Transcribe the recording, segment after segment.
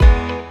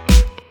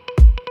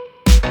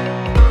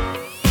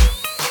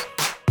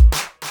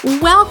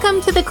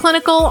Welcome to The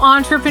Clinical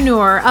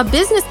Entrepreneur, a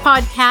business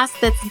podcast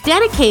that's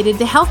dedicated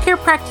to healthcare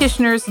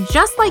practitioners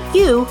just like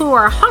you who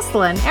are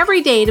hustling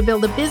every day to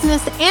build a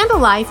business and a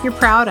life you're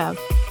proud of.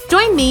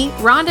 Join me,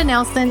 Rhonda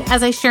Nelson,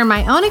 as I share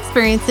my own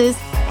experiences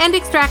and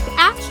extract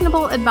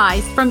actionable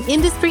advice from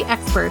industry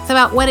experts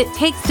about what it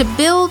takes to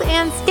build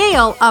and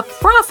scale a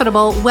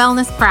profitable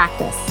wellness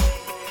practice.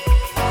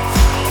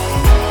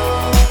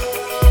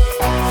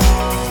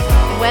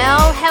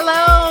 Well,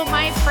 hello,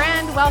 my friend.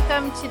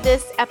 Welcome to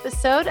this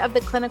episode of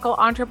the Clinical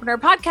Entrepreneur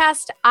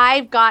Podcast.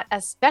 I've got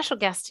a special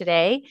guest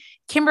today,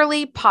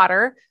 Kimberly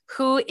Potter,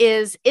 who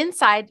is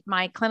inside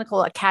my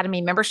Clinical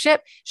Academy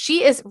membership.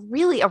 She is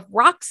really a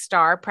rock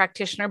star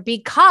practitioner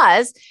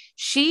because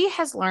she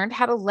has learned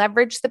how to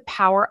leverage the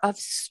power of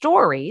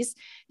stories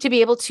to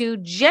be able to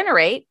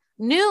generate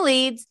new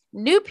leads,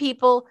 new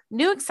people,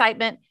 new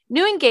excitement,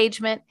 new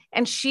engagement.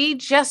 And she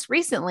just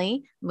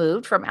recently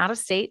moved from out of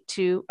state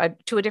to a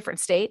different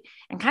state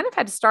and kind of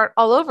had to start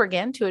all over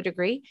again to a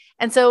degree.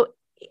 And so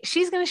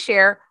she's going to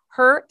share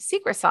her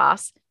secret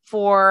sauce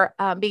for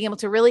being able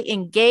to really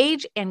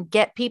engage and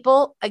get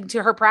people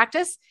into her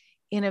practice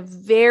in a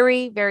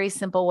very, very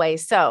simple way.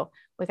 So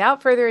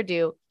without further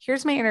ado,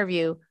 here's my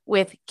interview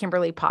with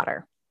Kimberly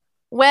Potter.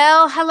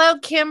 Well, hello,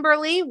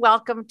 Kimberly.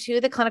 Welcome to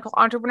the Clinical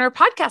Entrepreneur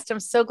Podcast. I'm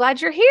so glad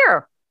you're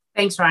here.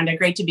 Thanks, Rhonda.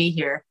 Great to be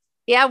here.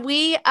 Yeah,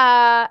 we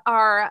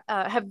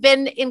have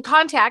been in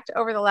contact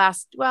over the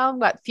last,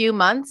 few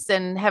months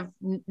and have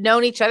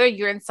known each other.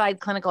 You're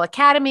inside Clinical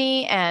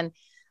Academy and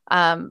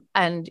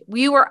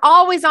we were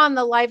always on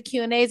the live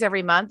Q&As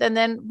every month. And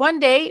then one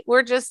day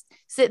we're just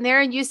sitting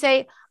there and you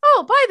say,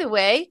 oh, by the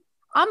way,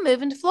 I'm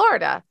moving to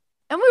Florida.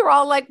 And we were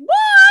all like,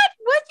 what?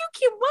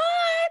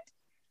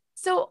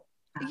 So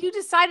you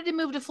decided to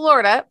move to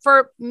Florida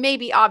for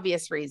maybe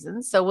obvious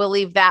reasons. So we'll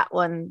leave that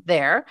one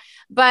there.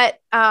 But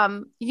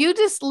you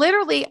just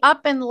literally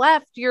up and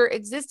left your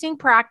existing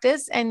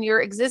practice and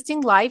your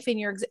existing life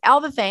and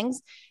all the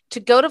things to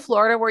go to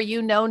Florida where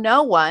you know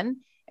no one.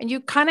 And you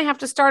kind of have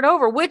to start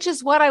over, which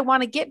is what I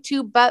want to get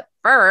to. But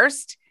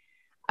first,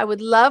 I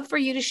would love for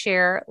you to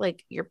share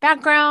like your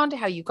background,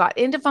 how you got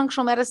into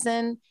functional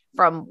medicine,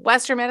 from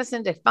Western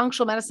medicine to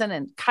functional medicine,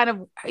 and kind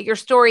of your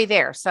story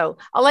there. So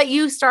I'll let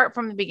you start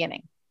from the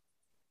beginning.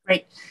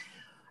 Right.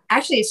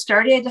 Actually, it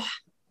started,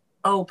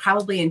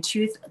 probably in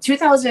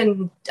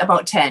 2000,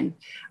 about 10.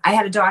 I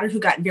had a daughter who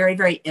got very,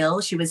 very ill.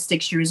 She was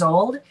 6 years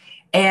old.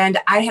 And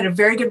I had a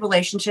very good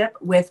relationship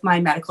with my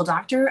medical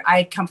doctor.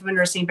 I come from a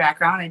nursing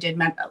background.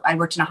 I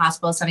worked in a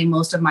hospital setting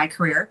most of my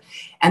career.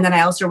 And then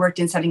I also worked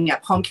in setting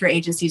up home care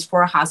agencies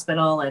for a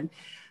hospital.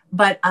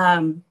 But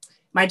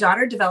my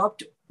daughter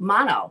developed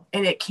mono,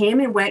 and it came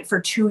and went for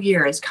 2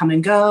 years, come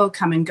and go.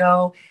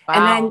 Wow.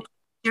 And then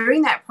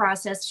during that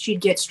process, she'd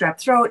get strep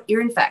throat,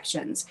 ear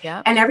infections.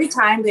 Yeah. And every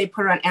time they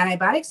put her on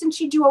antibiotics, and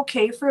she'd do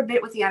okay for a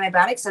bit with the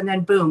antibiotics, and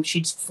then boom,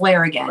 she'd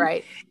flare again.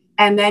 Right.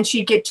 And then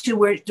she'd get to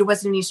where there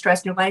wasn't any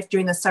stress in her life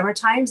during the summer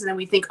times. And then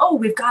we think, oh,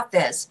 we've got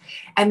this.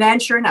 And then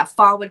sure enough,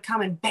 fall would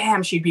come and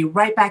bam, she'd be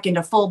right back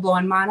into full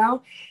blown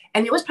mono.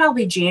 And it was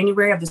probably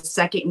January of the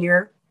second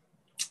year.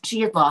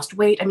 She had lost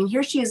weight. I mean,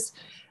 here she is.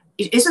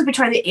 This is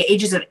between the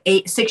ages of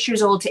 6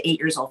 years old to 8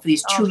 years old for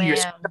these 2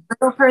 years. A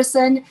little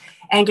person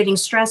and getting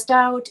stressed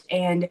out.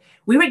 And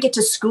we would get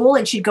to school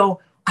and she'd go,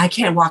 I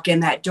can't walk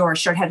in that door.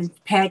 She'd have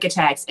panic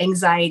attacks,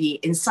 anxiety,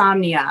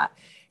 insomnia.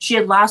 She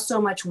had lost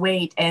so much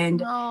weight.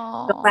 And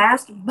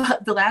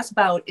the last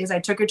bout is I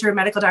took her to her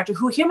medical doctor,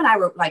 who him and I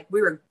were like,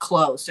 we were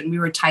close and we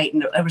were tight,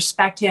 and I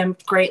respect him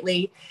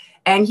greatly.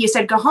 And he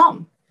said, go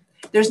home.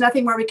 There's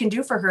nothing more we can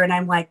do for her. And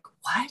I'm like,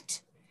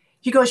 what?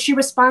 He goes, she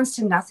responds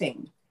to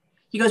nothing.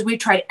 He goes, we've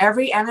tried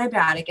every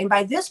antibiotic. And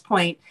by this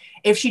point,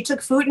 if she took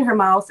food in her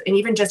mouth and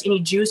even just any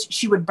juice,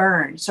 she would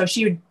burn. So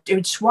it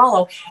would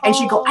swallow and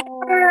she'd go, I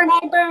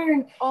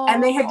burn.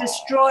 And they had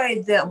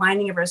destroyed the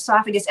lining of her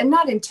esophagus, and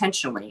not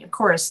intentionally, of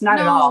course,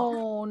 not at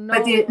all. No.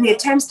 But the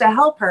attempts to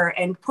help her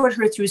and put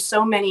her through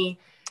so many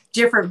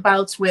different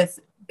bouts with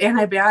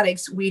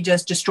antibiotics, we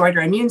just destroyed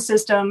her immune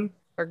system.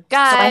 Her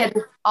gut,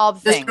 all the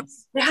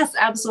things. Yes,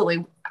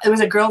 absolutely. It was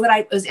a girl that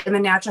I was in the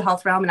natural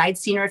health realm, and I'd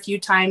seen her a few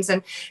times,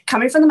 and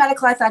coming from the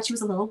medical, I thought she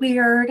was a little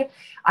weird.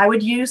 I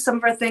would use some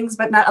of her things,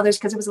 but not others,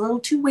 because it was a little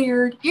too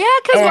weird. Yeah,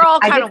 because we're all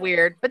kind of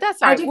weird, but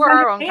that's all right. We're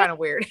our own kind of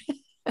weird.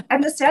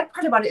 And the sad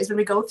part about it is when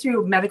we go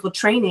through medical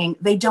training,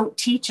 they don't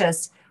teach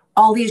us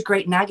all these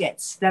great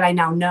nuggets that I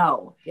now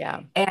know.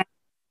 Yeah. And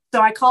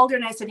so I called her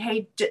and I said,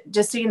 hey,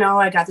 just so you know,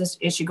 I got this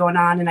issue going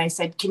on. And I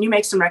said, can you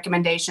make some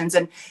recommendations?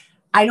 And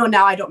I know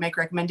now I don't make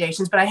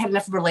recommendations, but I had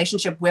enough of a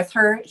relationship with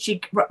her.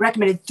 She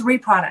recommended 3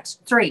 products,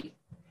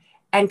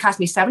 and cost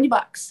me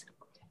 $70.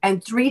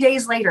 And 3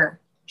 days later,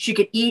 she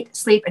could eat,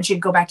 sleep, and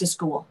she'd go back to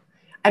school.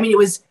 I mean,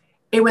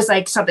 it was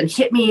like something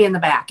hit me in the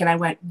back, and I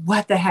went,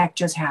 what the heck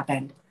just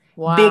happened?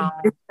 Wow.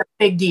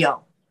 Big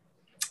deal.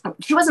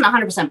 She wasn't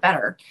 100%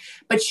 better,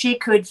 but she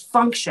could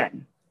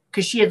function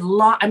because she had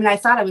I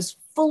thought I was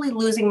fully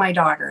losing my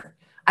daughter.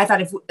 I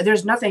thought if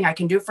there's nothing I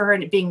can do for her,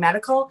 and it being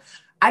medical,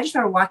 I just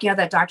remember walking out of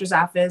that doctor's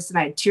office and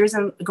I had tears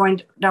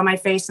going down my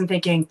face and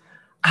thinking,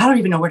 I don't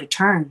even know where to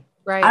turn.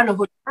 I Right. don't know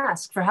who to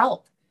ask for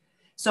help.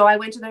 So I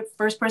went to the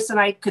first person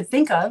I could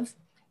think of,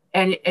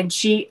 and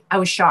I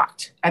was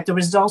shocked at the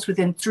results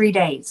within 3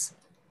 days.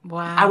 I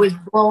Wow. was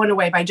blown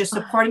away by just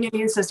supporting the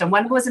immune system.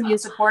 One was immune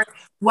support,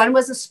 one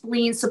was a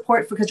spleen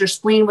support because her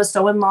spleen was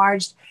so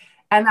enlarged.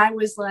 And I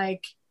was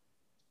like,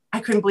 I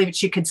couldn't believe it.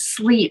 She could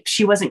sleep.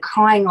 She wasn't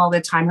crying all the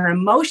time. Her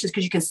emotions,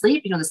 because you can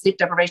sleep, the sleep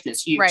deprivation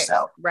is huge. Right.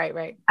 So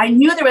Right. I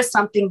knew there was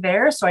something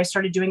there. So I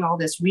started doing all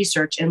this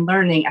research and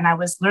learning, and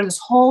learned this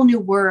whole new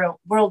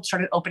world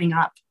started opening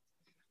up.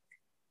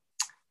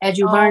 As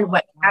you learn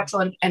what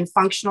natural and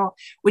functional,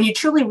 when you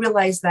truly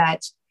realize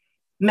that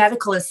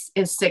medical is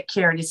sick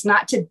care, and it's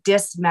not to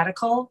diss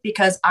medical,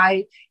 because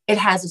it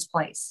has its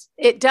place.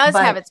 It does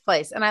have its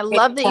place. And I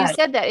love that you does.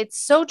 said that. It's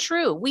so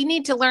true. We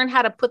need to learn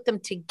how to put them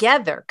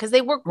together because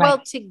they work well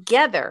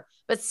together.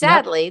 But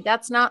sadly,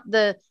 that's not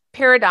the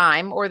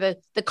paradigm or the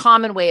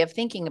common way of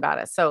thinking about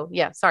it. So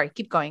yeah, sorry,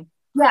 keep going.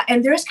 Yeah.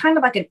 And there's kind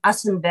of like an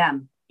us and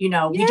them, we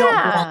don't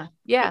belong.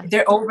 Yeah.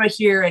 They're over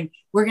here and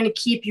we're going to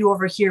keep you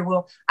over here.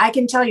 Well, I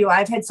can tell you,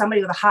 I've had somebody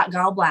with a hot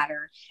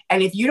gallbladder.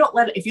 And if you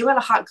let a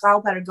hot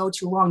gallbladder go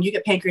too long, you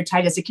get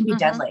pancreatitis. It can be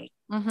deadly.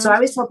 So I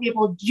always tell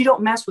people, you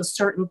don't mess with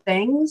certain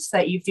things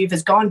that if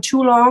it's gone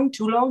too long,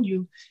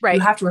 you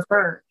have to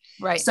refer.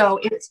 Right. So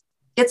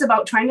it's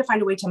about trying to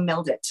find a way to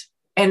meld it.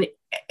 And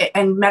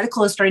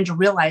medical is starting to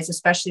realize,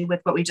 especially with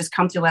what we just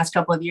come through the last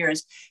couple of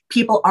years,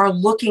 people are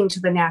looking to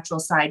the natural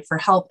side for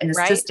help and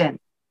assistance.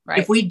 Right.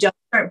 If we don't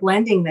start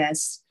blending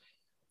this,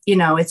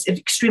 it's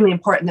extremely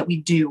important that we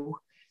do.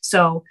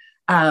 So,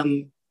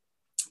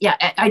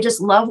 I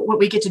just love what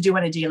we get to do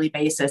on a daily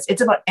basis.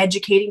 It's about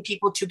educating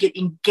people to get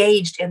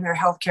engaged in their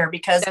healthcare,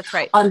 because that's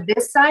right. On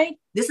this side,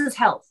 this is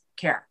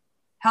healthcare.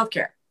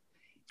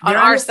 On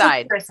our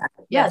side.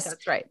 Yes,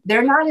 that's right.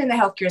 They're not in the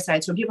healthcare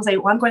side. So when people say,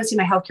 well, I'm going to see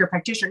my healthcare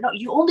practitioner. No,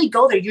 you only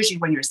go there usually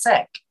when you're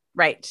sick.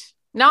 Right.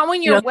 Not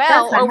when you're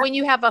well, or when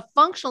you have a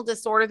functional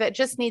disorder that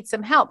just needs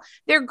some help.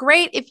 They're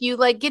great if you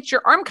get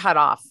your arm cut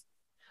off.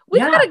 We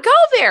got to go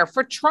there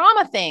for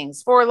trauma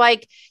things, for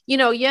you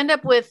end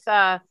up with,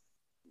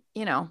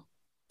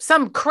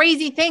 some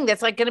crazy thing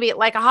that's going to be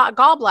like a hot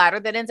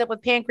gallbladder that ends up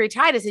with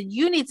pancreatitis, and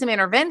you need some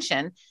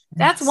intervention.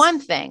 That's one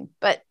thing,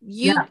 but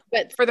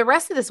but for the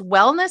rest of this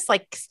wellness,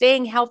 like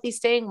staying healthy,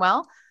 staying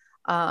well,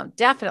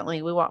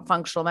 definitely we want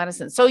functional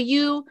medicine. So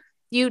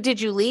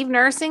did you leave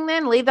nursing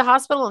then, leave the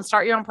hospital and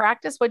start your own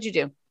practice? What'd you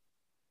do?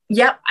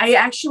 Yep.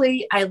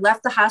 I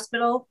left the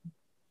hospital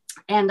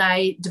and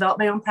I developed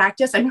my own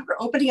practice. I remember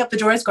opening up the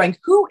doors going,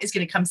 who is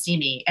going to come see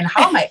me? And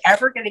how am I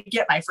ever going to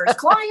get my first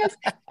client?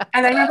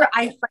 And I remember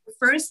my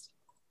first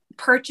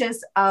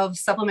purchase of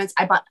supplements,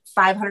 I bought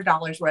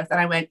 $500 worth. And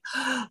I went,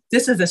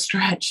 this is a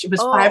stretch. It was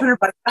 $500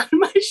 on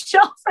my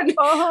shelf. And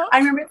I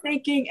remember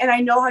thinking, and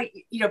I know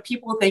how,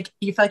 people think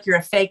you feel like you're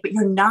a fake, but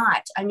you're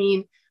not. I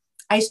mean,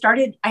 I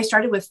started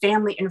with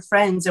family and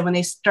friends. And when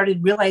they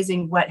started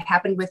realizing what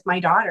happened with my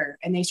daughter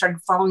and they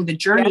started following the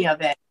journey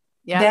of it,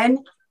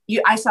 then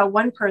I saw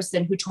one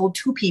person who told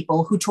 2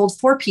 people, who told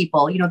 4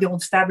 people, the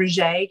old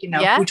Fabergé,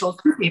 who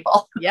told 2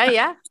 people.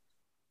 Yeah.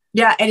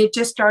 And it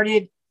just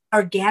started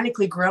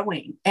organically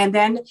growing. And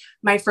then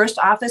my first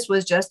office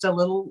was just a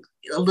little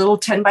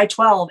 10 by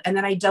 12. And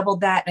then I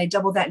doubled that.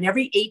 And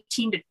every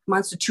 18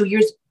 months to 2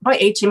 years,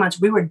 probably 18 months,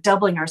 we were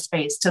doubling our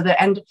space to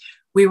the end.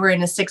 We were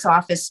in a 6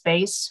 office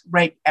space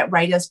right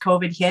as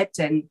COVID hit.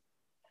 And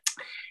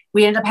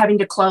we ended up having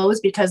to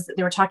close because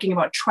they were talking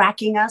about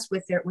tracking us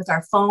with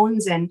our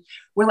phones. And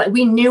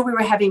we knew we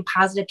were having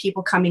positive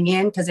people coming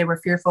in because they were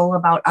fearful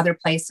about other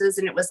places.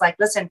 And it was like,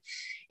 listen,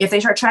 if they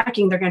start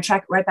tracking, they're going to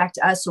track right back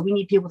to us. So we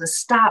need people to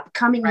stop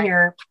coming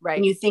here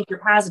when you think you're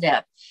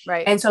positive.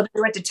 Right. And so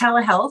we went to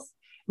telehealth,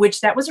 which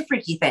that was a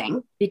freaky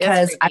thing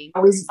because I've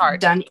always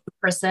done in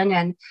person.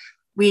 And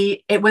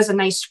it was a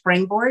nice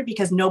springboard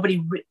because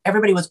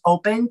everybody was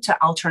open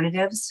to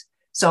alternatives.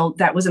 So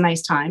that was a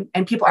nice time.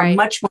 And people are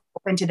much more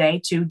open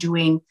today to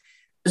doing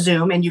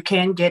Zoom, and you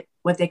can get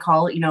what they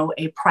call,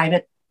 a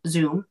private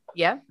Zoom.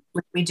 Yeah.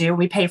 Which we do.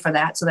 We pay for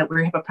that so that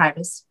we're HIPAA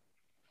privacy.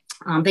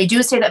 They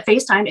do say that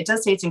FaceTime, it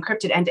does say it's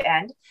encrypted end to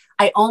end.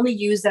 I only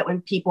use that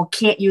when people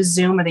can't use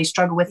Zoom or they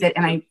struggle with it.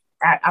 And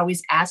I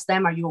always ask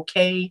them, are you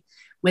okay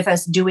with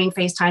us doing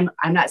FaceTime?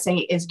 I'm not saying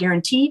it is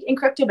guaranteed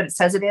encrypted, but it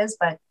says it is.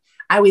 But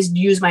I always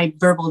use my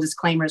verbal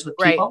disclaimers with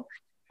people.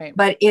 Right.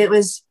 But it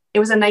was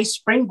a nice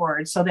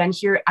springboard. So then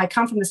here, I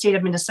come from the state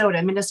of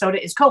Minnesota.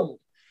 Minnesota is cold.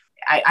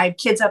 I have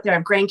kids up there. I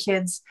have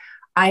grandkids.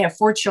 I have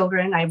 4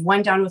 children. I have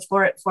one down with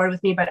Florida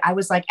with me. But I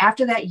was like,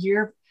 after that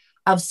year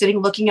of sitting,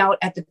 looking out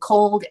at the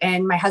cold,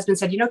 and my husband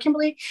said,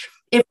 Kimberly,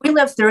 if we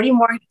live 30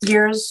 more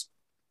years,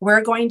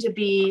 we're going to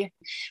be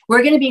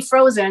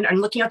frozen and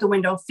looking out the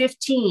window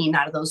 15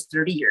 out of those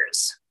 30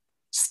 years,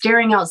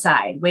 staring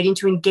outside, waiting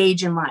to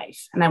engage in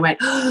life. And I went,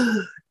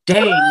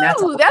 dang,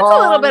 that's a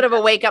little bit of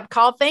a wake-up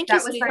call. Thank you,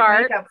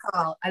 sweetheart. Wake-up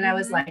call. And I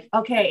was like,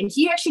 okay. And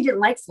he actually didn't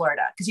like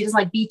Florida because he doesn't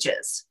like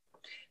beaches.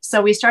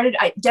 So we started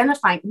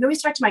identifying. We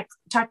always talk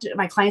to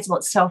my clients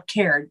about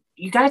self-care.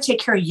 You got to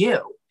take care of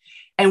you.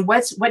 and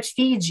what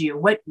feeds you,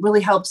 what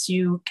really helps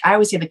you. I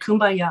always say the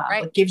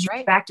kumbaya, what gives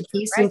you back to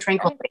peace and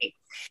tranquility.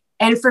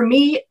 And for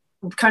me,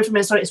 coming from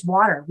Minnesota, it's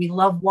water. We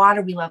love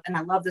water. And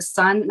I love the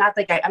sun. Not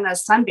like I'm not a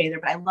sunbather,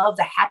 but I love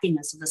the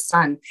happiness of the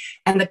sun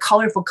and the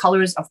colorful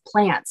colors of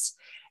plants.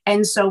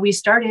 And so we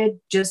started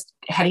just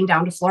heading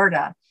down to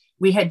Florida.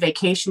 We had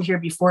vacationed here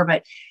before,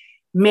 but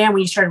man,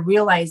 when you started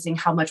realizing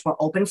how much more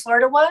open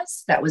Florida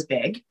was, that was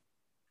big.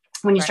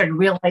 When you started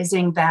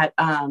realizing that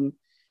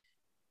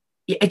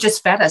it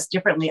just fed us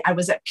differently. I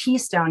was at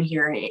peace down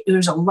here. There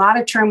was a lot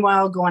of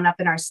turmoil going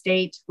up in our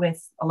state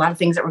with a lot of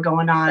things that were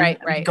going on. I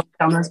could go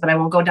down those, but I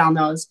won't go down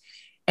those.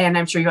 And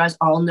I'm sure you guys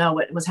all know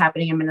what was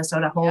happening in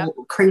Minnesota, whole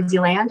crazy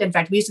land. In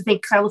fact, we used to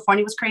think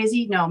California was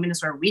crazy. No,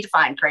 Minnesota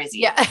redefined crazy.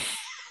 Yeah.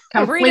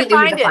 Completely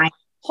redefined. It.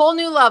 Whole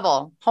new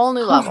level.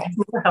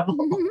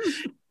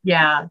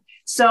 Yeah.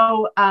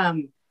 So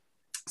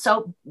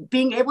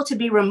being able to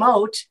be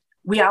remote,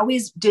 we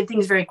always did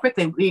things very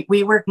quickly.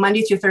 We work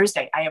Monday through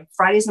Thursday. I have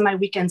Fridays and my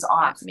weekends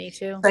off. Yeah, me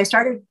too. So I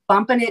started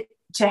bumping it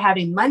to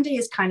having Monday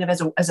as kind of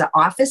as an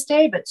office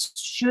day, but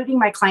shooting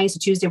my clients to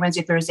Tuesday,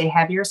 Wednesday, Thursday,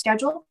 heavier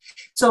schedule.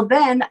 So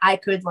then I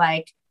could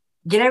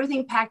get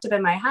everything packed up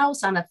in my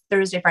house on a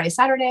Thursday, Friday,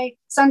 Saturday,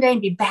 Sunday,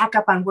 and be back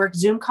up on work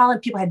Zoom call.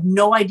 And people had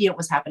no idea what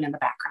was happening in the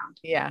background.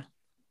 Yeah.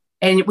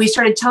 And we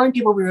started telling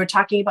people we were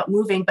talking about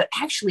moving, but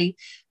actually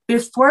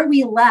before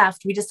we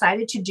left, we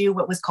decided to do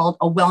what was called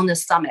a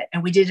wellness summit.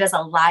 And we did it as a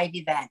live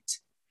event.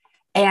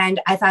 And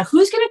I thought,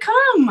 who's going to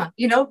come?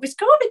 It's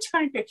COVID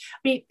time. I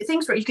mean,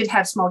 things where you could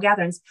have small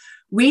gatherings.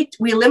 We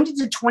limited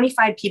to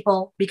 25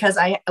 people because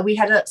we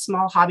had a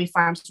small hobby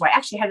farm. So I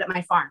actually had it at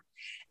my farm.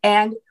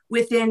 And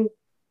within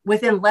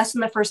less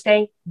than the first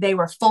day, they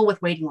were full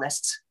with waiting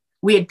lists.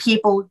 We had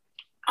people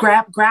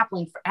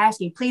grappling for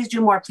asking, please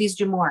do more, please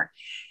do more.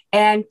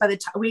 And by the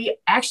time we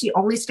actually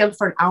only scheduled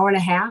for an hour and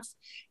a half,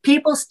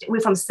 people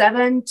from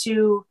 7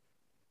 to,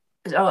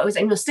 it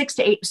was 6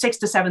 to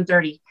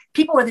 7:30.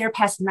 People were there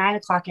past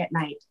 9:00 at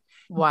night.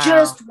 Wow.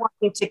 Just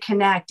wanting to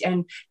connect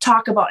and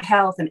talk about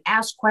health and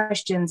ask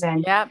questions.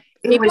 And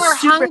people are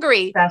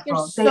hungry.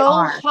 Successful. They're so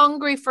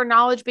hungry for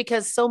knowledge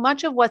because so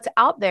much of what's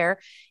out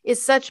there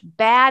is such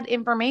bad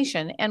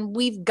information, and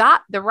we've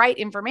got the right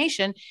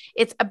information.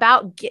 It's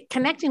about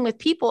connecting with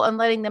people and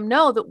letting them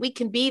know that we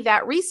can be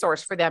that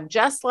resource for them,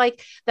 just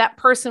like that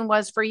person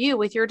was for you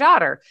with your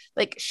daughter.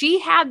 Like, she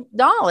had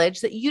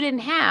knowledge that you didn't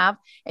have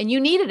and you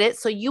needed it.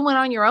 So you went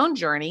on your own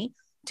journey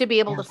to be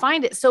able to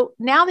find it. So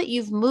now that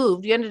you've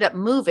moved, you ended up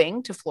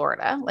moving to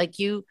Florida. Like,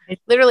 you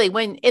literally,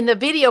 when in the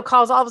video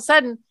calls, all of a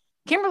sudden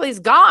Kimberly's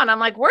gone. I'm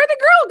like, where'd the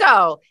girl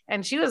go?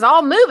 And she was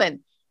all moving.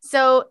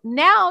 So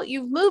now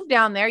you've moved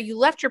down there, you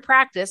left your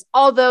practice,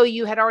 although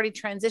you had already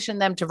transitioned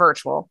them to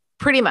virtual,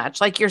 pretty much.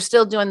 Like, you're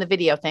still doing the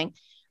video thing,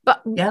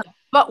 but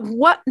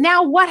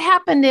what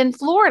happened in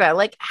Florida?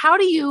 Like, how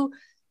do you,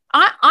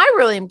 I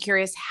really am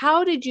curious,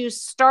 how did you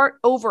start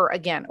over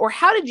again? Or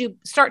how did you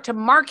start to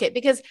market?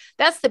 Because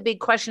that's the big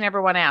question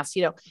everyone asks,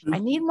 I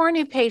need more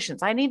new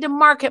patients. I need to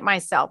market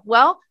myself.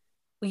 Well,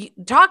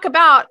 talk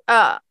about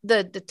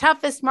the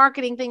toughest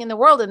marketing thing in the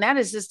world. And that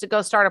is just to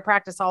go start a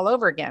practice all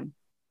over again.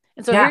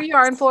 And so here you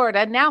are in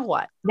Florida. Now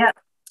what? Yeah.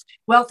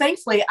 Well,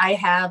 thankfully I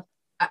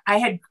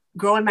had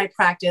grown my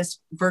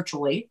practice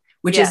virtually,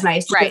 which is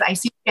nice because I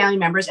see family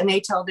members and they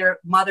tell their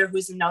mother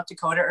who's in North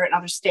Dakota or in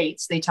other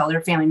states, they tell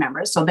their family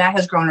members. So that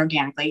has grown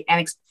organically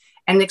and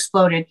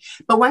exploded.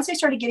 But once I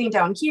started getting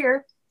down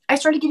here, I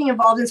started getting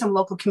involved in some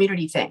local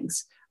community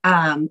things.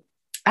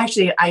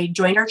 Actually, I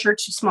joined our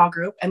church small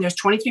group, and there's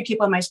 23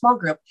 people in my small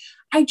group.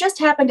 I just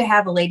happened to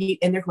have a lady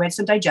in there who had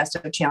some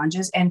digestive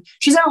challenges, and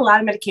she's on a lot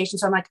of medication.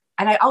 So I'm like,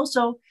 and I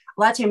also a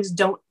lot of times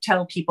don't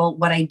tell people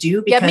what I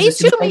do because me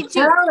too.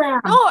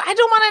 Oh, I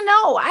don't want to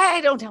know.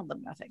 I don't tell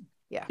them nothing.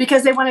 Yeah.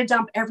 Because they want to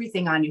dump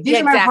everything on you.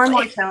 These are my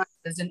hormone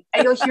challenges. And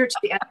you'll hear to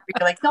the end,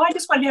 you're like, no, I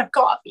just want to have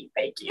coffee.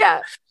 Thank you.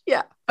 Yeah.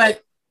 Yeah.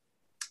 But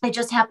I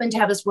just happened to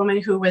have this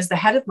woman who was the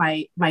head of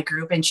my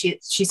group. And she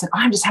said, oh,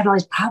 I'm just having all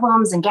these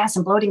problems and gas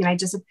and bloating. And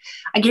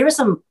I gave her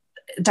some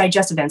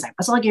digestive enzyme.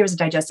 That's all I gave her was a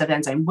digestive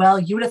enzyme. Well,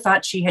 you would have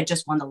thought she had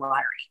just won the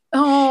lottery.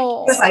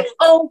 Oh, it was like,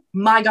 oh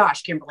my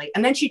gosh, Kimberly.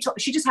 And then she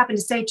just happened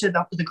to say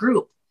to the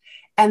group.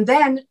 And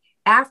then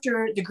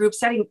after the group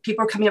setting,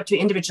 people are coming up to me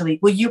individually.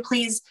 Will you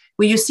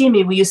see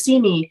me? Will you see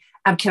me?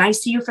 Can I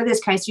see you for this?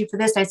 Can I see you for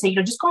this? And I say,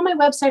 just go on my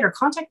website or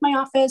contact my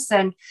office.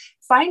 And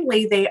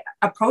finally they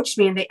approached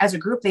me and as a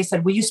group, they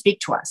said, will you speak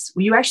to us?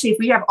 Will you actually, if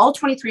we have all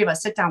 23 of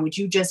us sit down, would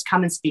you just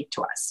come and speak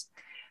to us?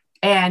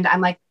 And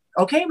I'm like,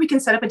 okay, we can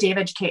set up a day of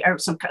education or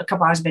a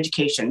couple hours of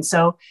education.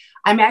 So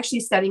I'm actually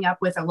setting up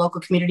with a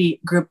local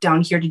community group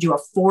down here to do a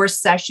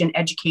 4-session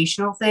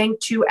educational thing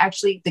to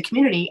actually the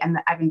community. And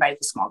I've invited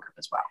the small group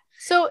as well.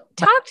 So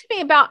talk to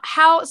me about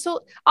so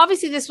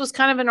obviously this was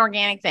kind of an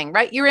organic thing,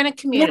 right? You're in a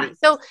community.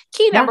 Yeah. So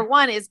key number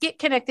one is get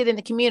connected in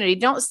the community.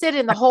 Don't sit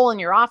in the hole in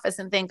your office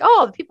and think,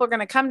 oh, the people are going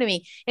to come to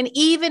me. And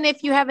even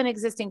if you have an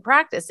existing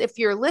practice, if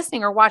you're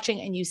listening or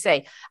watching and you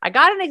say, I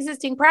got an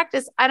existing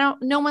practice,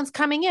 no one's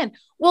coming in.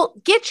 Well,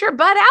 get your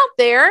butt out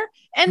there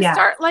and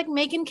start like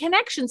making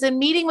connections and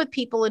meeting with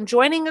people and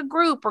joining a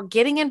group or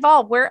getting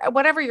involved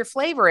whatever your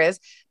flavor is,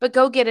 but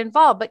go get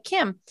involved. But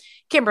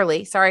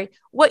Kimberly, sorry,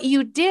 what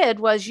you did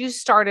was you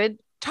started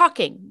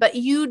talking, but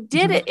you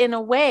did it in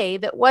a way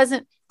that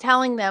wasn't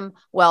telling them,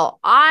 well,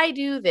 I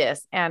do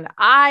this and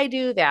I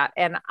do that,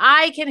 and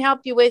I can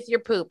help you with your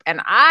poop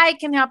and I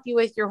can help you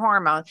with your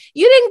hormones.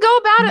 You didn't go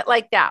about it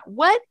like that.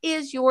 What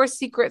is your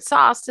secret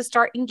sauce to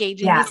start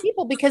engaging these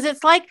people? Because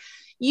it's like,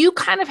 you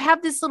kind of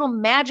have this little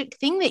magic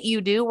thing that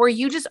you do where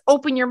you just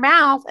open your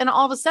mouth and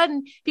all of a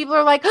sudden people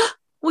are like, oh,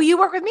 will you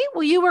work with me?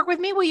 Will you work with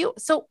me? Will you?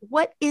 So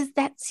what is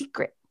that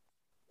secret?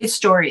 It's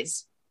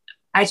stories.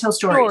 I tell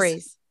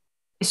stories.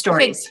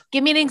 Okay,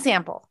 give me an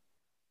example.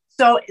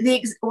 So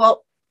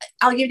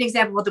I'll give you an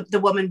example of the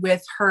woman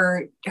with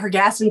her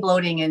gas and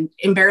bloating and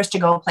embarrassed to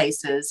go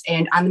places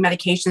and on the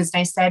medications. And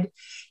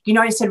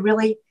I said,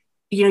 really,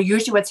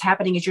 usually what's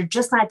happening is you're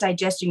just not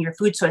digesting your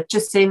food. So it's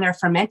just sitting there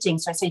fermenting.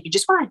 So I said, if you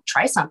just want to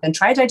try something,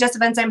 try a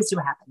digestive enzyme and see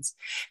what happens.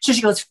 So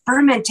she goes,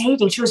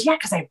 fermentating. She goes, yeah,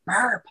 because I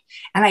burp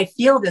and I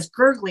feel this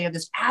gurgling of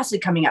this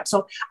acid coming up.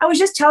 So I was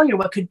just telling her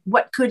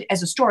what could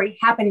as a story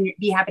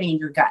be happening in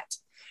your gut.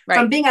 Right.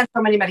 From being on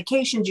so many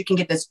medications, you can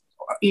get this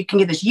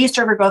yeast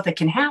overgrowth that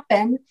can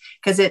happen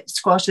because it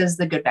squashes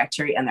the good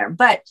bacteria in there.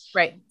 But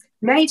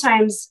many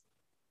times,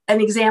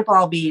 an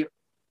example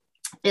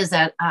is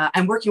that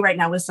I'm working right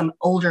now with some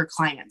older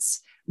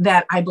clients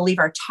that I believe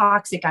are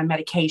toxic on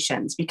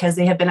medications because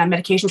they have been on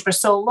medications for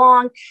so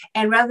long.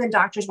 And rather than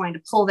doctors wanting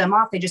to pull them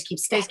off, they just keep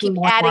stacking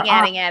more.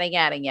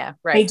 Adding. Yeah.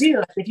 Right. They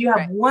do. If you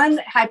have one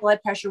high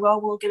blood pressure,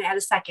 well, we're going to add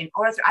a second.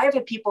 Or if I have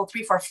had people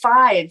 3, 4,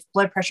 5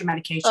 blood pressure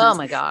medications. Oh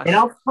my gosh. They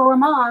don't pull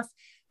them off,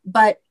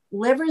 but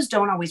livers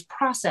don't always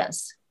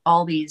process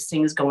all these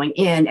things going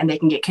in and they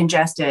can get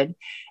congested.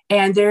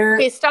 And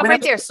stop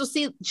right there. So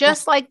see,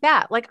 just like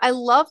that, like, I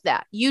love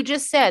that. You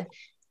just said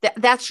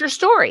that's your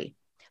story.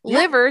 Yeah.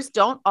 Livers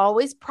don't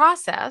always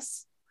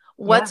process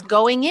what's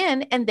going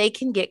in and they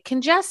can get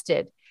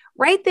congested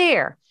right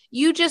there.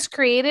 You just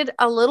created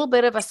a little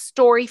bit of a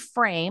story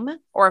frame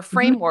or a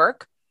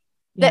framework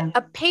that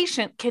a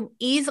patient can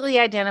easily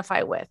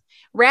identify with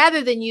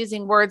rather than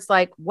using words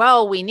like,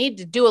 well, we need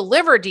to do a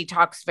liver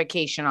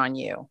detoxification on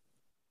you.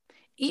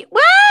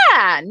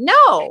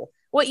 No.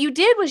 What you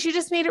did was you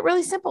just made it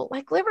really simple.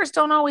 Like, livers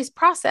don't always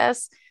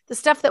process the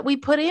stuff that we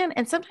put in.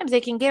 And sometimes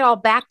they can get all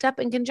backed up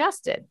and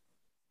congested.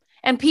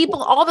 And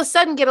people all of a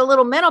sudden get a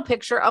little mental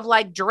picture of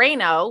like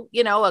Drano,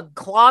 a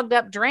clogged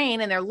up drain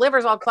and their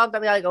liver's all clogged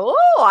up. They're like,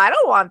 oh, I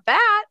don't want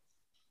that.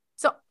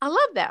 So I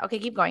love that. Okay,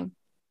 keep going.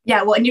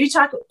 Yeah. Well, and if you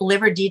talk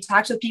liver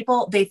detox with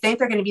people, they think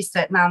they're going to be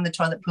sitting on the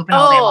toilet pooping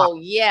all day long. Oh,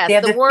 yes. They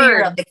have the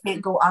fear of they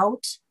can't go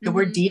out. The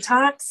word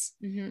detox.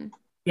 Mm-hmm.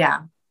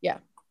 Yeah. Yeah.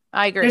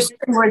 I agree. There's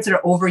certain words that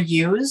are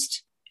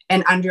overused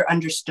and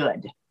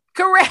understood.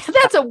 Correct.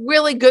 That's a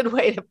really good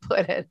way to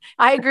put it.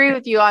 I agree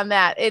with you on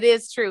that. It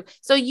is true.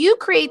 So you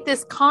create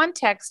this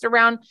context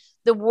around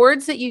the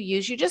words that you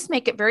use. You just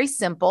make it very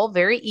simple,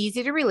 very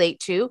easy to relate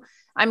to.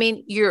 I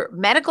mean, your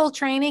medical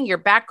training, your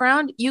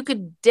background, you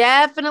could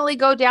definitely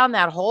go down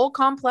that whole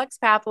complex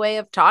pathway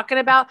of talking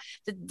about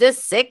the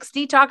 6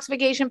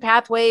 detoxification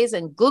pathways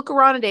and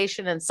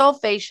glucuronidation and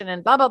sulfation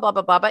and blah, blah, blah,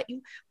 blah, blah. But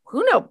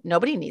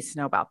nobody needs to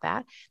know about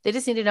that. They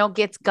just need to know it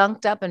gets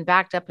gunked up and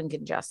backed up and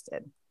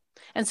congested.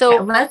 And so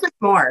less is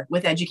more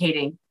with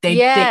educating.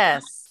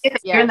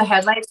 If you're in the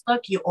headlights,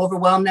 look, you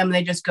overwhelm them.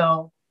 They just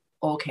go,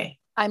 okay,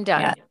 I'm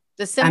done. Yeah.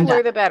 The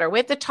simpler, the better. We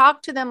have to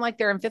talk to them like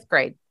they're in 5th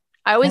grade.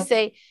 I always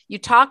say you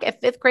talk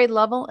at 5th grade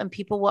level and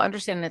people will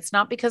understand. And it's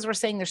not because we're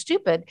saying they're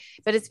stupid,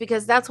 but it's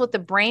because that's what the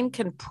brain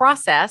can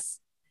process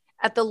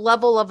at the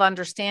level of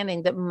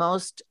understanding that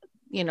most,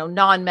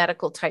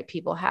 non-medical type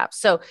people have.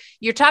 So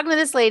you're talking to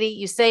this lady,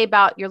 you say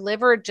about your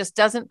liver just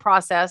doesn't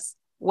process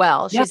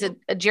well. She's a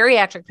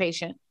geriatric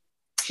patient.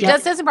 She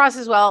doesn't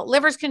process well.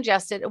 Liver's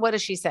congested. What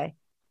does she say?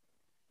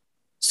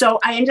 So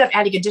I ended up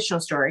adding additional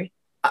story.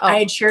 I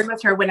had shared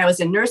with her when I was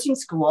in nursing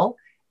school,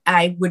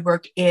 I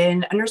worked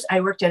at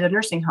a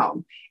nursing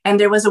home, and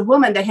there was a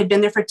woman that had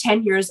been there for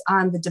 10 years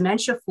on the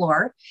dementia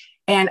floor.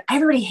 And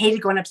everybody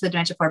hated going up to the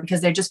dementia floor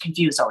because they're just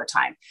confused all the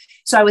time.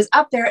 So I was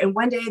up there, and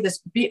one day this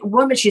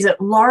woman, she's a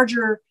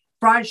larger,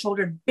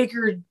 broad-shouldered,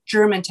 bigger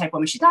German type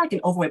woman. She's not like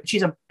an overweight, but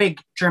she's a big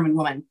German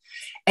woman.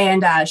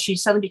 And she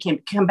suddenly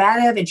became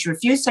combative, and she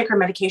refused to take her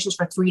medications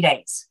for 3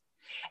 days.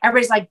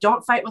 Everybody's like,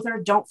 don't fight with her.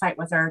 Don't fight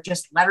with her.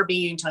 Just let her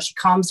be until she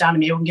calms down and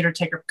maybe we can get her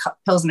to take her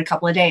pills in a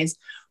couple of days.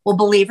 Well,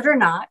 believe it or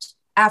not,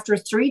 after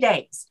 3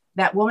 days,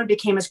 that woman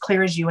became as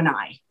clear as you and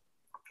I.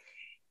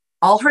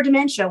 All her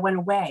dementia went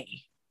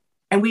away.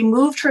 And we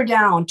moved her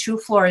down 2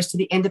 floors to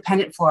the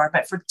independent floor.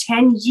 But for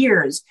 10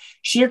 years,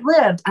 she had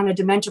lived on a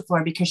dementia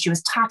floor because she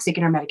was toxic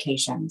in her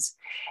medications.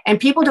 And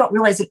people don't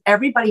realize that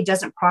everybody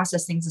doesn't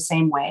process things the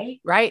same way.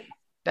 Right.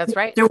 That's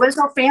right. There was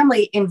no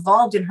family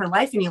involved in her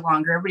life any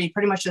longer. Everybody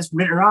pretty much just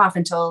writ her off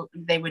until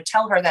they would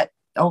tell her that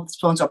oh,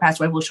 so-and-so passed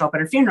away, we'll show up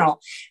at her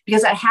funeral,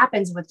 because that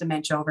happens with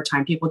dementia over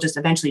time. People just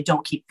eventually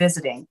don't keep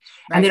visiting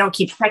and they don't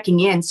keep checking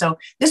in. So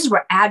this is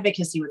where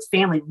advocacy with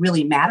family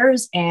really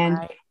matters, and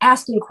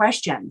asking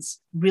questions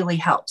really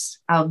helps.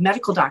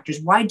 Medical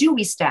doctors, why do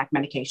we stack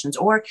medications,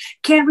 or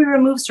can we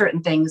remove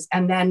certain things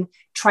and then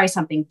try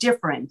something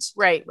different?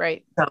 Right.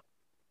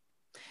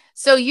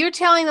 So you're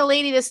telling the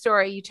lady this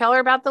story. You tell her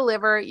about the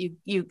liver,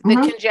 the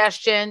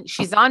congestion.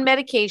 She's on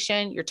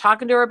medication. You're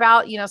talking to her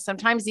about,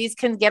 sometimes these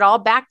can get all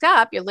backed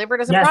up. Your liver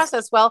doesn't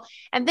process well.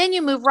 And then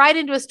you move right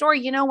into a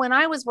story. When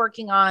I was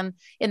working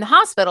in the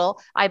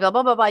hospital, I blah,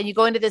 blah, blah, blah. You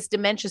go into this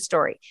dementia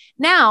story.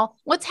 Now,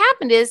 what's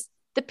happened is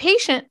the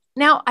patient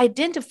now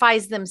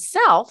identifies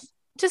themselves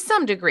to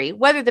some degree,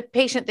 whether the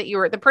person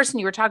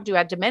you were talking to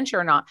had dementia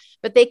or not,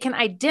 but they can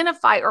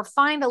identify or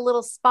find a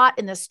little spot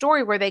in the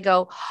story where they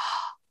go,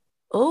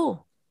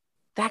 oh,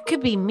 that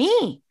could be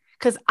me,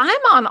 because I'm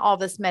on all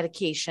this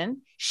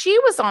medication. She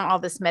was on all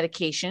this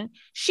medication.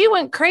 She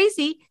went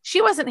crazy.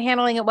 She wasn't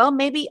handling it well.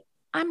 Maybe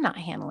I'm not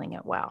handling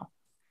it well.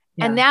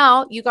 Yeah. And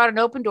now you got an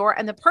open door,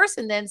 and the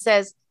person then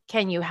says,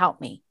 can you help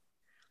me?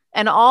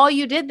 And all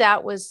you did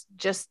that was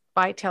just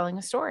by telling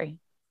a story.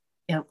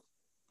 Yeah.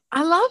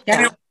 I love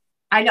that.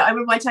 I know. I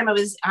remember one time I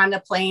was on the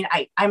plane.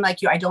 I'm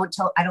like you. I don't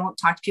talk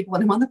to people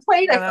when I'm on the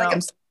plane. I feel like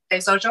I'm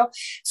social.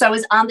 So I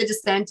was on the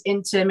descent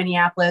into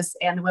Minneapolis,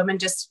 and the woman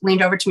just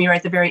leaned over to me right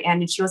at the very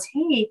end, and she goes,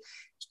 hey,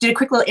 she did a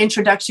quick little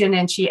introduction,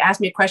 and she asked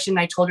me a question. And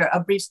I told her a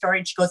brief story,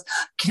 and she goes,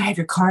 can I have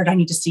your card? I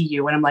need to see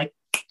you. And I'm like,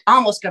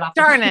 almost got off.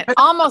 Darn it.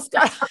 Almost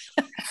got.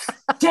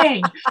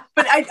 Dang.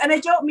 But I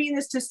don't mean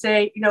this to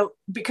say,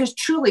 because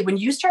truly when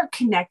you start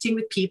connecting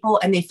with people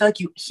and they feel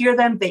like you hear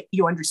them,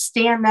 you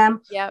understand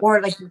them,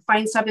 or like you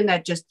find something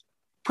that just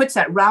puts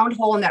that round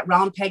hole in that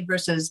round peg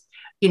versus,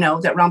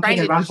 that round peg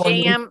and round hole.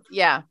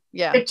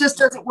 Yeah. It just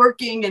doesn't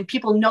working, and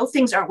people know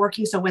things aren't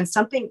working. So when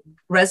something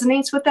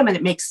resonates with them and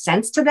it makes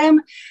sense to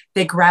them,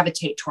 they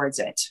gravitate towards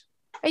it.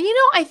 And,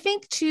 I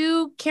think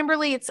too,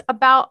 Kimberly, it's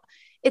about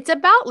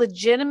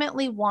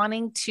legitimately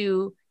wanting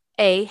to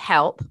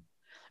help,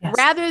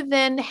 rather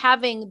than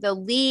having the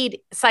lead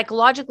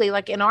psychologically,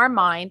 like in our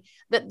mind,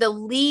 that the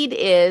lead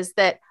is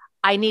that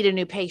I need a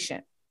new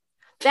patient.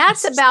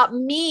 That's about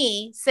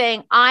me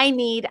saying, I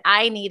need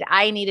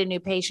a new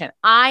patient.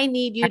 I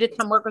need you to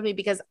come work with me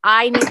because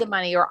I need the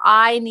money, or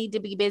I need to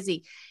be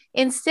busy,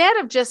 instead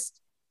of just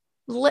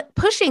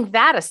pushing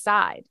that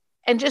aside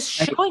and just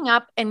showing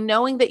up and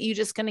knowing that you're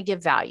just going to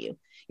give value.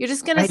 You're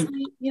just going to say,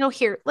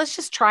 here, let's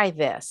just try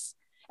this.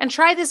 And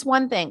try this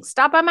one thing.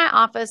 Stop by my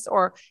office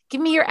or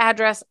give me your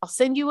address. I'll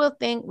send you a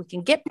thing. We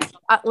can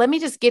let me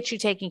just get you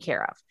taken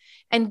care of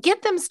and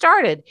get them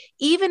started.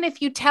 Even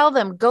if you tell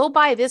them, go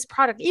buy this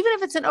product, even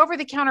if it's an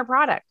over-the-counter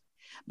product,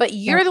 but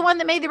you're the one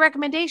that made the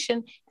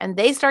recommendation, and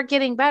they start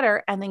getting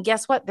better. And then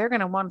guess what? They're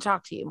going to want to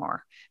talk to you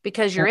more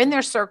because you're in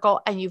their circle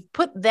and you've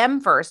put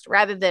them first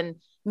rather than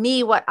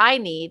me, what I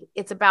need.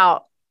 It's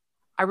about,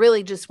 I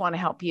really just want to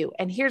help you.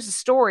 And here's a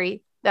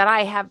story that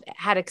I have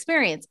had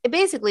experience. It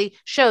basically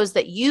shows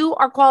that you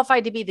are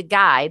qualified to be the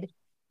guide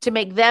to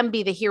make them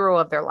be the hero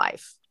of their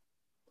life.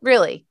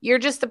 Really, you're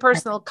just the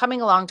person coming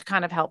along to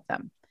kind of help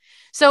them.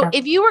 So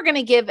if you were going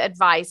to give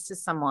advice to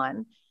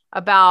someone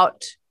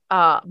about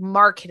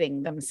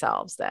marketing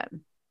themselves,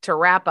 then to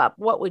wrap up,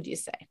 what would you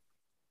say?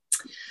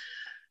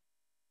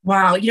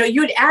 Wow.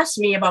 You had asked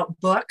me about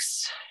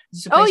books.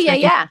 Oh,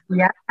 yeah.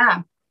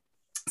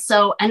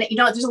 So, and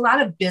there's a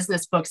lot of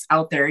business books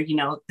out there,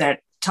 that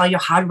tell you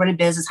how to run a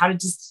business, how to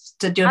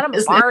do how to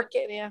business.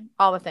 Market,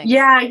 all the things.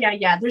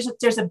 Yeah.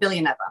 There's a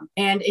billion of them,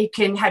 and it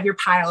can have your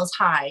piles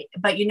high.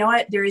 But you know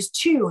what? There is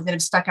two that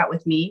have stuck out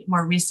with me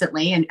more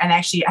recently, and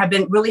actually have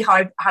been really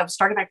how I've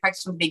started my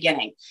practice from the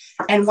beginning.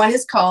 And one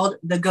is called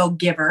The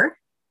Go-Giver.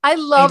 I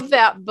love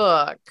that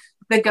book.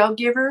 The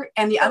Go-Giver,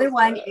 and the other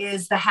one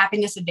is The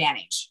Happiness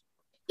Advantage.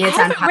 I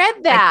haven't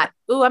read that.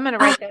 Ooh, I'm going to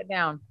write that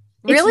down.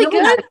 Really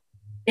good.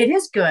 It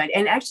is good.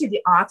 And actually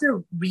the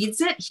author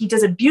reads it. He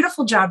does a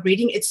beautiful job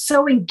reading. It's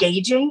so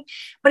engaging,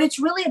 but it's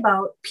really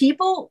about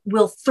people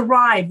will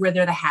thrive where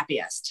they're the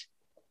happiest.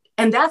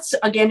 And that's,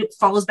 again, it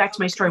follows back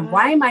to my story.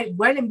 Why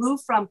I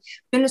moved from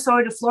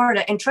Minnesota to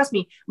Florida? And trust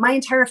me, my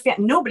entire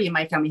family, nobody in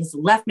my family has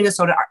left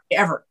Minnesota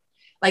ever.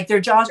 Like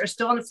their jaws are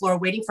still on the floor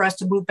waiting for us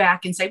to move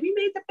back and say, we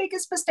made the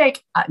biggest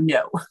mistake.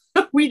 No,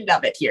 we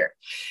love it here.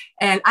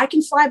 And I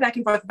can fly back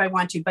and forth if I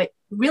want to, but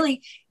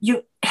really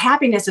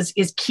happiness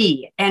is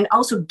key. And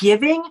also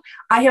giving,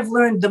 I have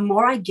learned the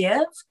more I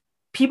give,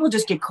 people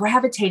just get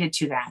gravitated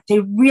to that. They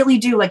really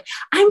do. Like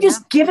I'm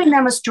just giving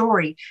them a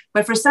story,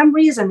 but for some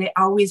reason they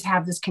always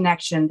have this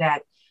connection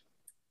that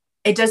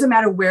it doesn't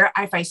matter where,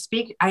 if I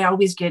speak, I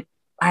always get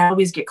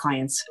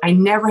clients. I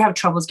never have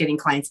troubles getting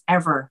clients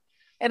ever.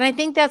 And I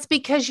think that's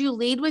because you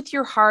lead with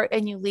your heart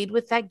and you lead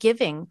with that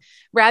giving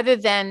rather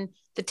than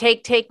the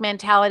take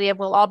mentality of,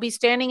 well, I'll be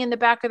standing in the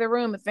back of the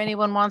room if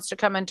anyone wants to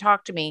come and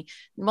talk to me.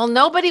 Well,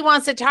 nobody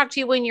wants to talk to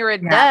you when you're a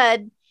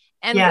dud.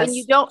 And when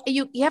you don't,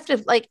 you have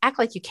to like act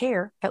like you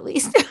care at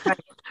least.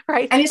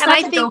 Right. And it's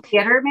not the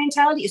go-getter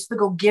mentality, it's the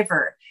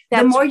go-giver.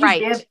 The more you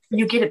give,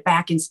 you get it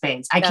back in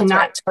spades. I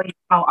cannot tell you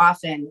how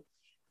often.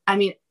 I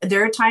mean,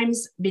 there are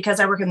times, because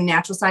I work on the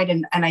natural side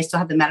and I still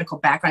have the medical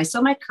background, I still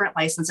have my current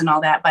license and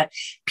all that, but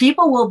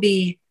people will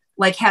be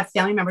like, have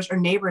family members or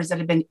neighbors that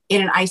have been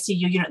in an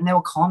ICU unit, and they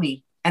will call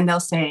me and they'll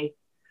say,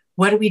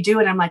 what do we do?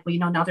 And I'm like, well,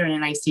 now they're in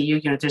an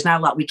ICU unit. There's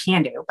not a lot we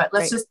can do, but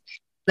let's just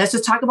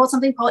talk about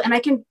something. And I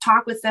can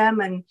talk with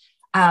them, and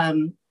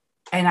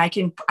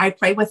I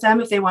pray with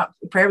them if they want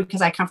prayer,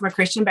 because I come from a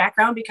Christian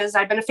background, because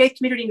I've been a faith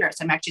community nurse.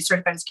 I'm actually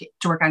certified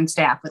to work on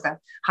staff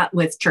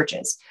with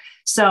churches.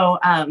 So,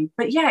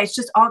 but yeah, it's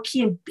just all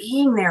key in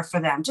being there for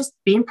them, just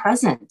being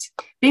present,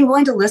 being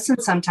willing to listen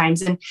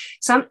sometimes. And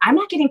I'm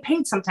not getting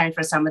paid sometimes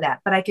for some of that,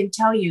 but I can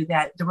tell you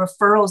that the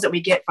referrals that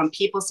we get from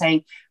people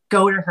saying,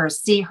 go to her,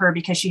 see her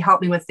because she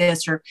helped me with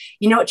this, or,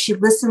 she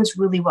listens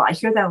really well. I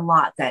hear that a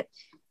lot.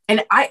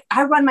 And I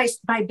run my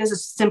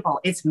business simple.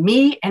 It's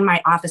me and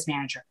my office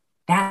manager.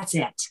 That's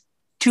it.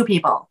 2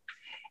 people.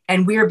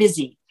 And we're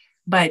busy.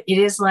 But it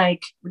is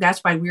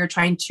that's why we're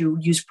trying to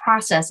use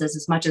processes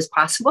as much as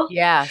possible.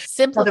 Yeah.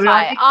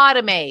 Simplify,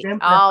 automate,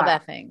 all the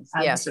things.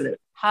 Absolutely.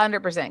 Yes.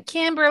 100%.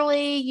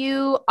 Kimberly,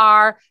 you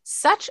are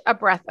such a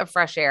breath of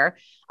fresh air.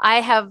 I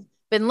have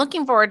been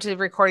looking forward to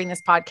recording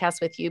this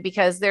podcast with you,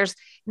 because there's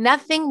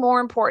nothing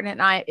more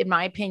important, in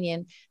my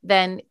opinion,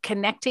 than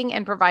connecting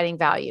and providing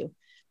value.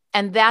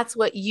 And that's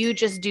what you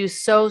just do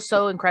so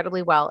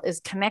incredibly well,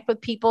 is connect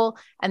with people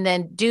and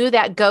then do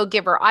that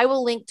go-giver. I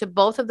will link to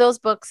both of those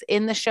books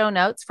in the show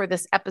notes for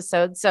this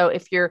episode. So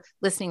if you're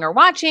listening or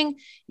watching,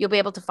 you'll be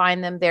able to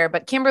find them there.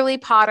 But Kimberly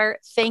Potter,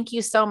 thank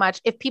you so much.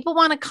 If people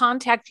want to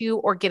contact you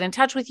or get in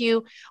touch with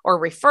you or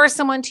refer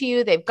someone to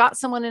you, they've got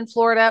someone in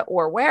Florida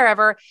or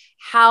wherever,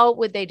 how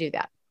would they do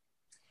that?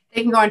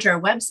 They can go onto our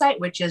website,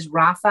 which is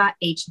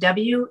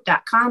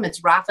rafahw.com.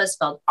 It's Rafa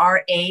spelled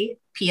R-A,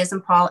 P as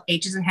in Paul,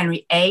 H as in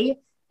Henry, A,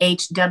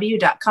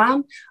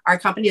 HW.com. Our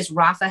company is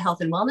Rafa Health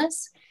and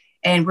Wellness,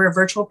 and we're a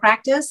virtual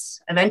practice.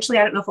 Eventually,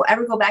 I don't know if we'll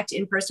ever go back to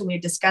in-person. We've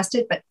discussed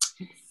it, but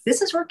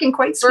this is working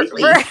quite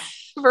sweetly.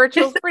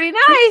 Virtual's pretty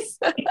nice.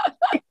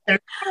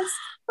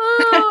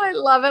 Oh, I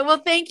love it. Well,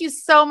 thank you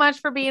so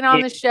much for being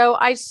on the show.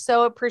 I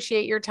so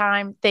appreciate your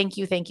time. Thank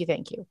you. Thank you.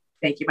 Thank you.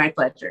 Thank you. My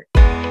pleasure.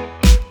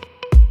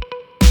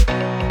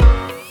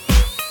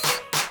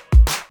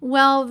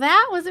 Well,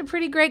 that was a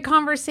pretty great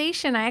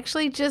conversation. I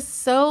actually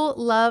just so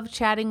love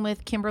chatting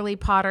with Kimberly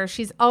Potter.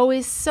 She's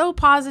always so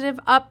positive,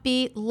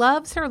 upbeat,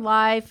 loves her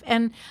life.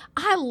 And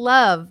I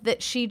love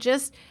that she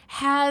just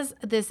has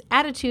this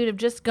attitude of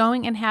just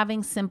going and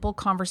having simple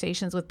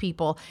conversations with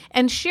people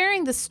and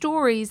sharing the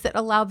stories that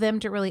allow them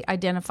to really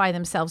identify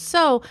themselves.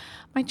 So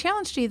my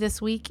challenge to you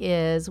this week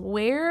is,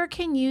 where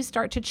can you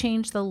start to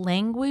change the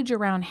language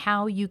around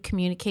how you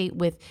communicate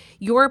with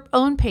your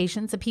own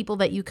patients, the people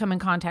that you come in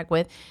contact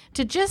with,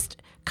 to just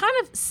kind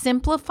of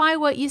simplify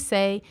what you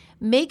say,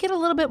 make it a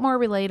little bit more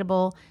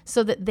relatable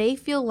so that they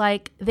feel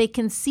like they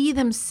can see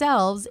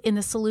themselves in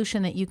the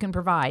solution that you can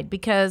provide.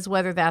 Because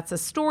whether that's a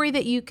story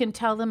that you can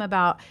tell them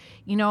about,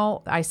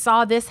 I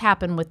saw this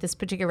happen with this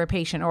particular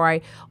patient, or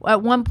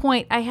at one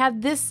point I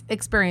had this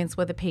experience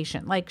with a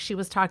patient, like she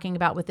was talking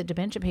about with the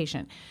dementia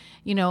patient.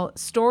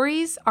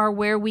 Stories are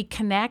where we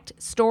connect.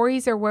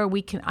 Stories are where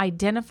we can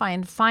identify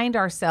and find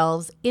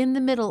ourselves in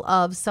the middle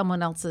of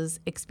someone else's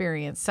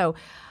experience. So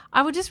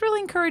I would just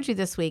really encourage you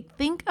this week,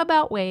 think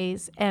about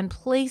ways and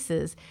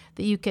places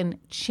that you can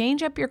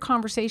change up your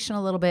conversation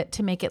a little bit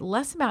to make it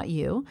less about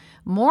you,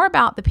 more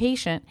about the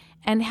patient,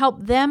 and help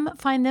them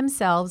find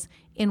themselves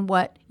in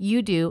what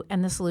you do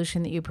and the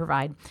solution that you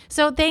provide.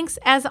 So thanks,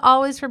 as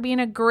always, for being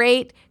a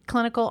great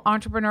Clinical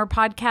Entrepreneur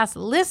Podcast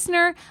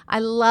listener. I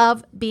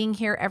love being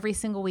here every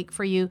single week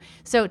for you.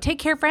 So take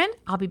care, friend.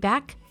 I'll be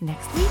back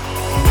next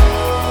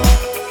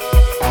week.